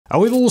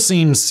We've all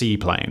seen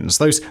seaplanes,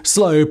 those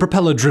slow,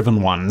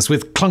 propeller-driven ones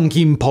with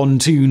clunky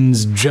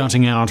pontoons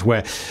jutting out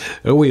where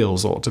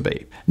wheels ought to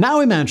be. Now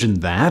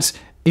imagine that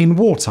in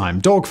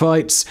wartime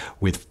dogfights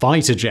with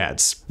fighter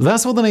jets.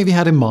 That's what the Navy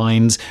had in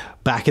mind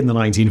back in the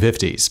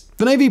 1950s.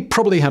 The Navy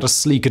probably had a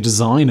sleeker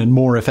design and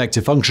more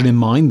effective function in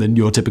mind than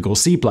your typical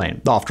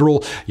seaplane. After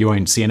all, you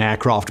won't see an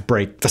aircraft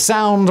break the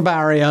sound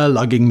barrier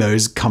lugging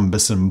those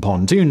cumbersome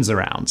pontoons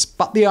around.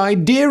 But the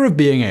idea of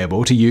being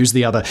able to use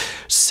the other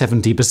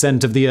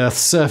 70% of the Earth's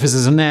surface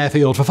as an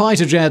airfield for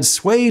fighter jets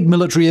swayed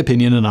military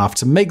opinion enough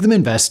to make them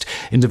invest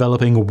in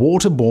developing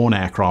waterborne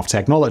aircraft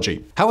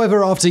technology.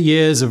 However, after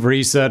years of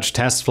research,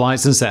 test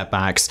flights, and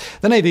setbacks,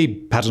 the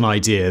Navy had an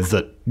idea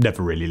that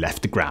never really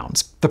left the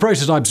ground. The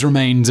prototypes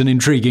remained an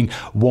intriguing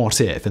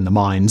what-if in the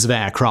minds of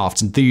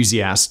aircraft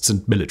enthusiasts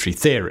and military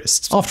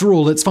theorists. After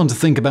all, it's fun to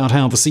think about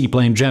how the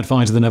seaplane jet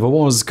fighter that never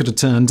was could have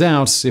turned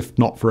out if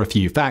not for a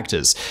few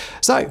factors.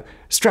 So,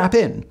 strap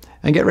in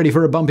and get ready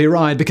for a bumpy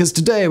ride, because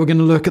today we're going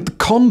to look at the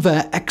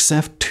Convair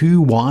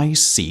XF2Y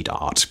Sea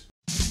Dart.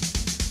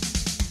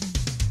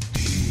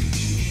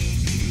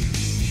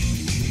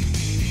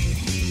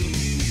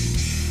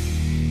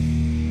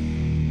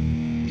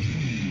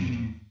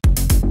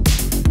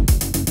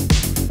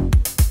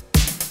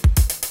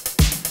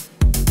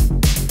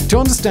 To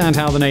understand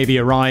how the Navy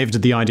arrived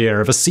at the idea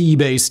of a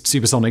sea-based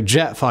supersonic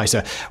jet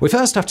fighter, we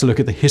first have to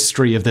look at the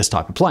history of this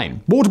type of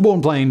plane.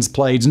 Waterborne planes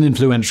played an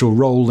influential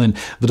role in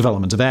the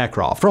development of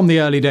aircraft. From the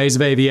early days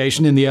of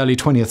aviation in the early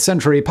 20th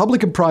century,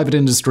 public and private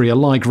industry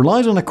alike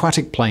relied on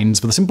aquatic planes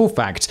for the simple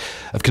fact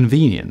of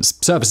convenience.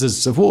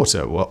 Surfaces of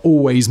water were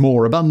always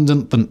more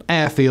abundant than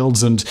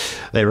airfields, and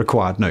they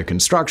required no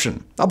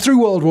construction. Up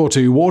through World War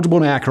II,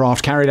 waterborne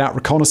aircraft carried out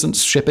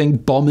reconnaissance, shipping,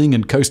 bombing,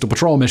 and coastal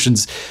patrol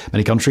missions.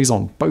 Many countries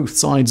on both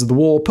sides of the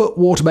war put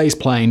water-based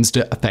planes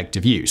to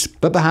effective use,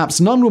 but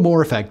perhaps none were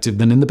more effective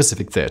than in the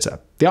Pacific theater.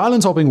 The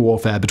island-hopping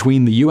warfare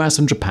between the US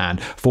and Japan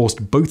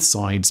forced both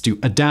sides to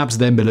adapt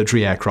their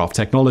military aircraft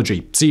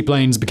technology.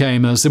 Seaplanes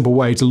became a simple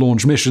way to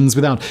launch missions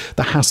without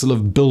the hassle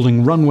of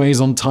building runways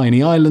on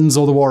tiny islands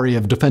or the worry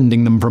of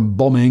defending them from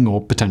bombing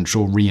or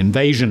potential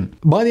reinvasion.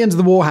 By the end of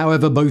the war,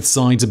 however, both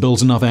sides had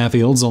built enough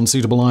airfields on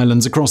suitable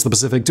islands across the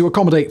Pacific to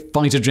accommodate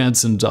fighter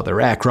jets and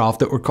other aircraft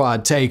that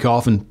required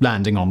takeoff and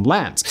landing on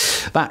land.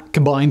 That,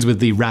 combined with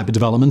the rapid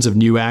development of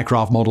new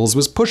aircraft models,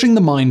 was pushing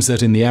the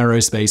mindset in the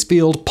aerospace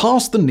field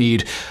past the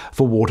need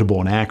for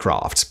waterborne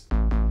aircraft.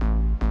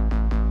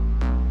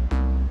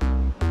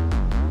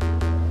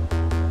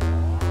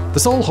 The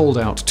sole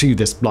holdout to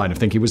this line of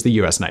thinking was the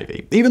US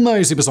Navy. Even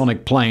though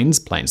supersonic planes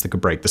that could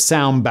break the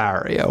sound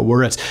barrier,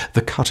 were at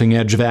the cutting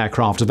edge of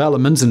aircraft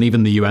development, and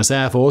even the US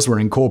Air Force were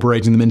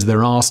incorporating them into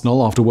their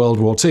arsenal after World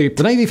War II,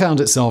 the Navy found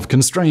itself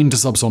constrained to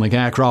subsonic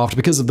aircraft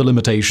because of the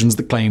limitations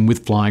that came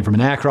with flying from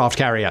an aircraft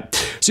carrier.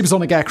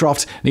 Supersonic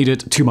aircraft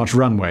needed too much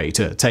runway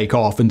to take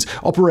off and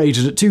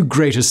operated at too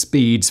great a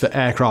speeds for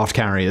aircraft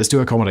carriers to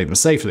accommodate them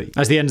safely.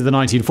 As the end of the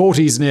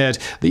 1940s neared,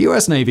 the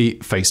US Navy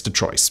faced a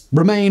choice: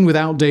 remain with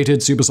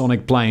outdated supersonic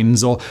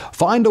planes or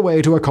find a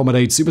way to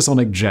accommodate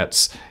supersonic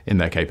jets in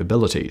their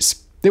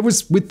capabilities. It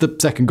was with the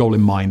second goal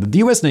in mind that the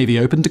US Navy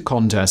opened a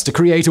contest to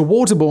create a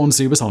waterborne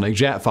supersonic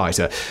jet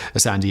fighter.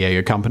 A San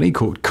Diego company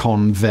called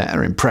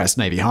Convair impressed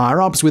Navy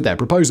higher-ups with their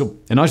proposal.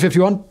 In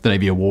 1951, the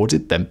Navy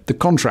awarded them the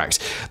contract.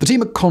 The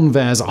team at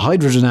Convair's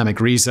hydrodynamic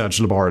research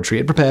laboratory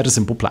had prepared a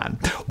simple plan.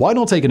 Why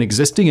not take an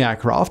existing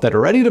aircraft that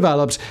already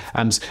developed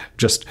and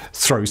just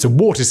throw some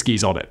water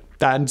skis on it?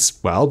 And,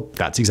 well,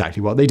 that's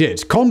exactly what they did.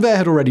 Convair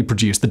had already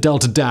produced the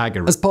Delta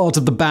Dagger as part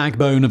of the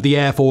backbone of the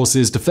Air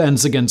Force's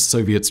defense against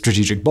Soviet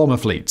strategic bomber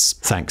fleets,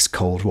 thanks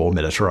Cold War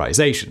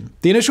militarization.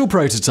 The initial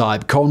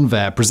prototype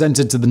Convair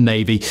presented to the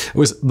Navy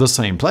was the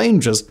same plane,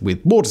 just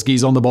with water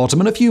skis on the bottom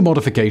and a few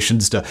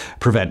modifications to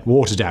prevent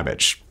water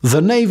damage.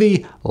 The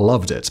Navy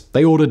loved it.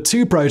 They ordered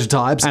 2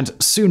 prototypes, and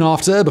soon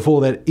after,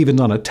 before they'd even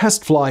done a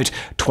test flight,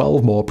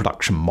 12 more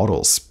production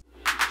models.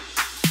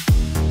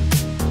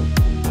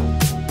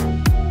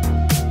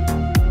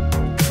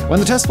 When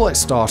the test flight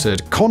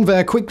started,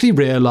 Convair quickly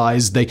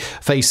realized they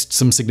faced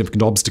some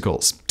significant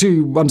obstacles.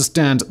 To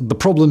understand the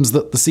problems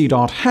that the Sea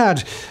Dart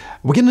had,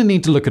 we're going to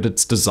need to look at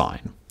its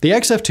design. The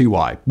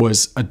XF2Y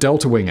was a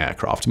delta wing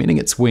aircraft, meaning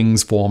its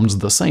wings formed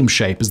the same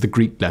shape as the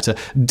Greek letter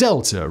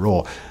delta,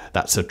 or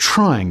that's a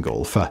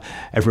triangle for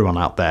everyone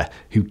out there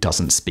who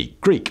doesn't speak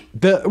Greek.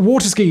 The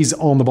water skis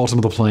on the bottom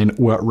of the plane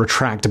were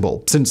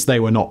retractable. Since they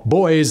were not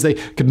buoys, they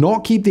could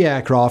not keep the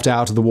aircraft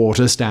out of the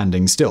water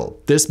standing still.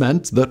 This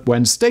meant that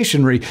when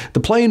stationary, the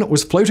plane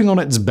was floating on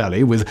its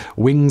belly with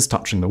wings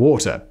touching the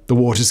water. The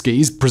water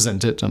skis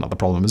presented another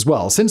problem as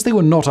well. Since they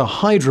were not a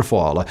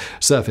hydrofoil,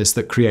 a surface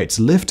that creates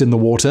lift in the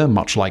water,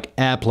 much like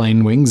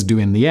airplane wings do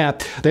in the air,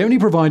 they only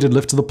provided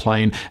lift to the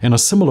plane in a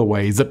similar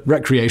way that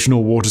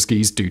recreational water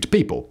skis do to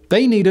people.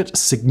 they needed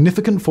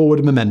significant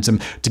forward momentum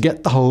to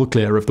get the hull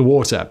clear of the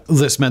water.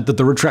 This meant that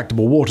the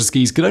retractable water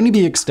skis could only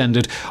be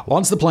extended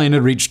once the plane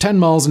had reached 10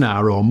 miles an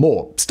hour or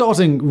more.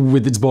 Starting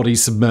with its body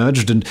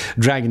submerged and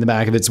dragging the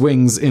back of its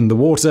wings in the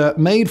water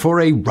made for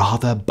a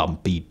rather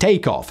bumpy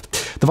takeoff.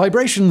 The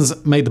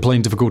vibrations made the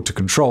plane difficult to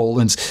control,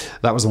 and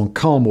that was on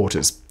calm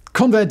waters.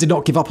 Convair did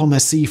not give up on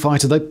their sea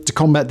fighter, though. To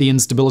combat the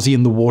instability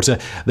in the water,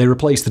 they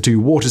replaced the two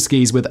water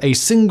skis with a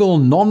single,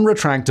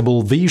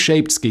 non-retractable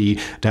V-shaped ski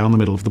down the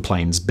middle of the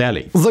plane's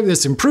belly. Although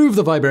this improved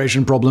the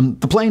vibration problem,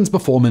 the plane's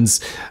performance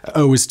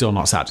was still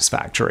not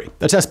satisfactory.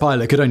 A test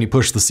pilot could only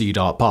push the Sea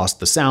Dart past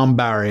the sound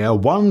barrier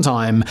one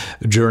time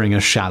during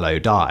a shallow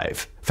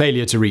dive.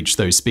 Failure to reach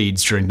those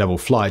speeds during level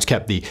flight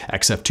kept the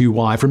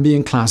XF2Y from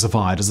being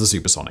classified as a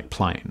supersonic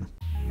plane.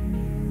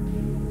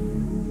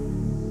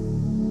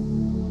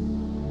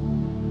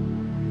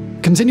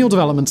 Continual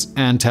development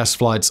and test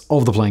flights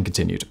of the plane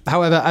continued.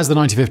 However, as the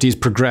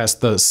 1950s progressed,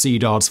 the Sea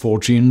Dart's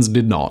fortunes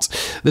did not.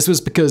 This was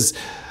because,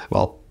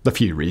 well, a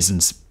few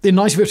reasons. In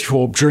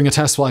 1954, during a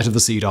test flight of the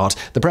Sea Dart,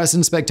 the press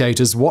and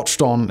spectators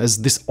watched on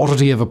as this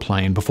oddity of a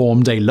plane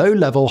performed a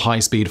low-level,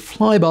 high-speed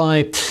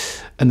flyby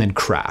and then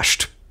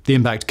crashed. The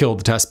impact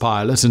killed the test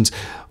pilot and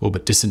all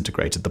but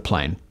disintegrated the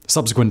plane.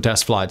 Subsequent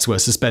test flights were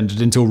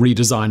suspended until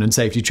redesign and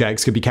safety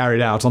checks could be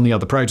carried out on the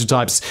other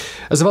prototypes.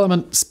 As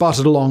development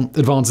sputtered along,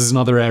 advances in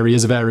other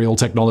areas of aerial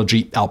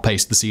technology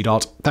outpaced the Sea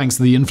Dart. Thanks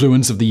to the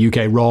influence of the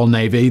UK Royal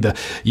Navy, the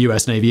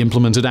US Navy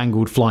implemented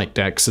angled flight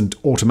decks and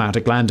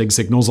automatic landing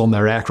signals on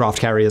their aircraft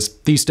carriers.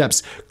 These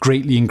steps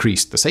greatly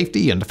increased the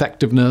safety and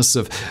effectiveness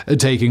of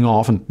taking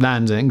off and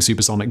landing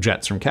supersonic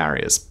jets from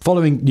carriers.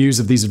 Following news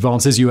of these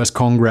advances, US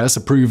Congress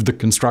approved the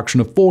construction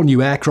of 4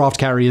 new aircraft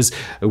carriers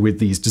with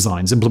these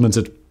designs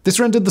implemented. This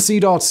rendered the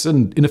Sea Dart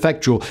an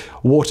ineffectual,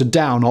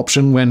 watered-down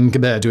option when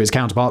compared to its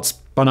counterparts.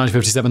 By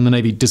 1957, the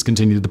Navy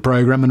discontinued the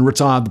program and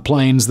retired the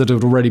planes that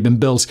had already been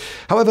built.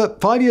 However,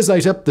 5 years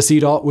later, the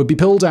Sea Dart would be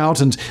pulled out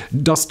and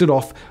dusted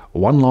off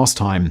one last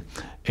time,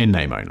 in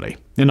name only.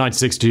 In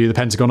 1962, the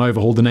Pentagon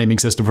overhauled the naming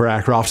system for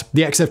aircraft.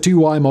 The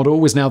XF2Y model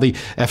was now the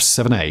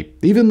F7A.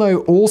 Even though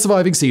all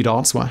surviving Sea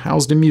Darts were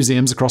housed in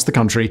museums across the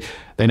country,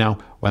 they now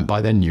went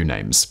by their new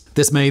names.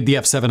 This made the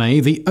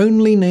F7A the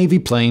only Navy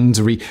plane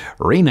to be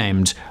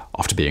renamed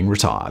after being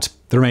retired.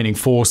 The remaining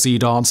 4 Sea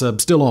Darts are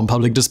still on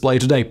public display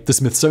today. The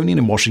Smithsonian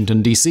in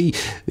Washington, D.C.,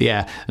 the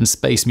Air and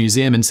Space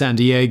Museum in San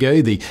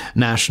Diego, the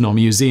National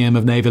Museum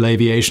of Naval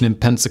Aviation in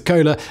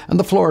Pensacola, and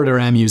the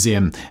Florida Air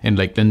Museum in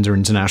Lake Linda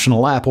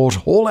International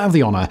Airport all have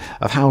the honor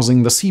of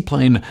housing the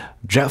seaplane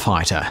jet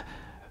fighter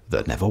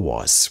that never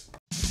was.